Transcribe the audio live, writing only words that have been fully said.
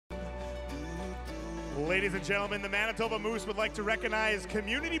Ladies and gentlemen, the Manitoba Moose would like to recognize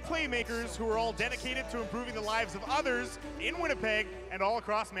community playmakers who are all dedicated to improving the lives of others in Winnipeg and all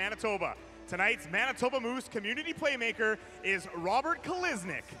across Manitoba. Tonight's Manitoba Moose community playmaker is Robert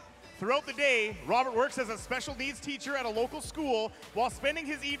Kolisnyk. Throughout the day, Robert works as a special needs teacher at a local school while spending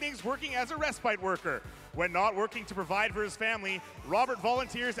his evenings working as a respite worker. When not working to provide for his family, Robert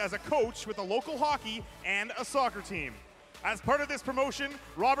volunteers as a coach with a local hockey and a soccer team. As part of this promotion,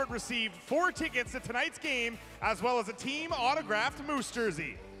 Robert received 4 tickets to tonight's game, as well as a team autographed Moose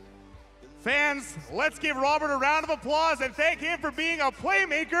jersey. Fans, let's give Robert a round of applause and thank him for being a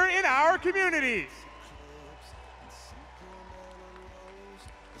playmaker in our community.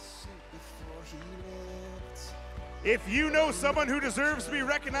 If you know someone who deserves to be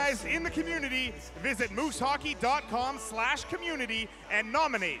recognized in the community, visit moosehockey.com/community and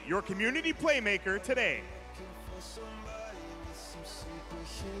nominate your community playmaker today.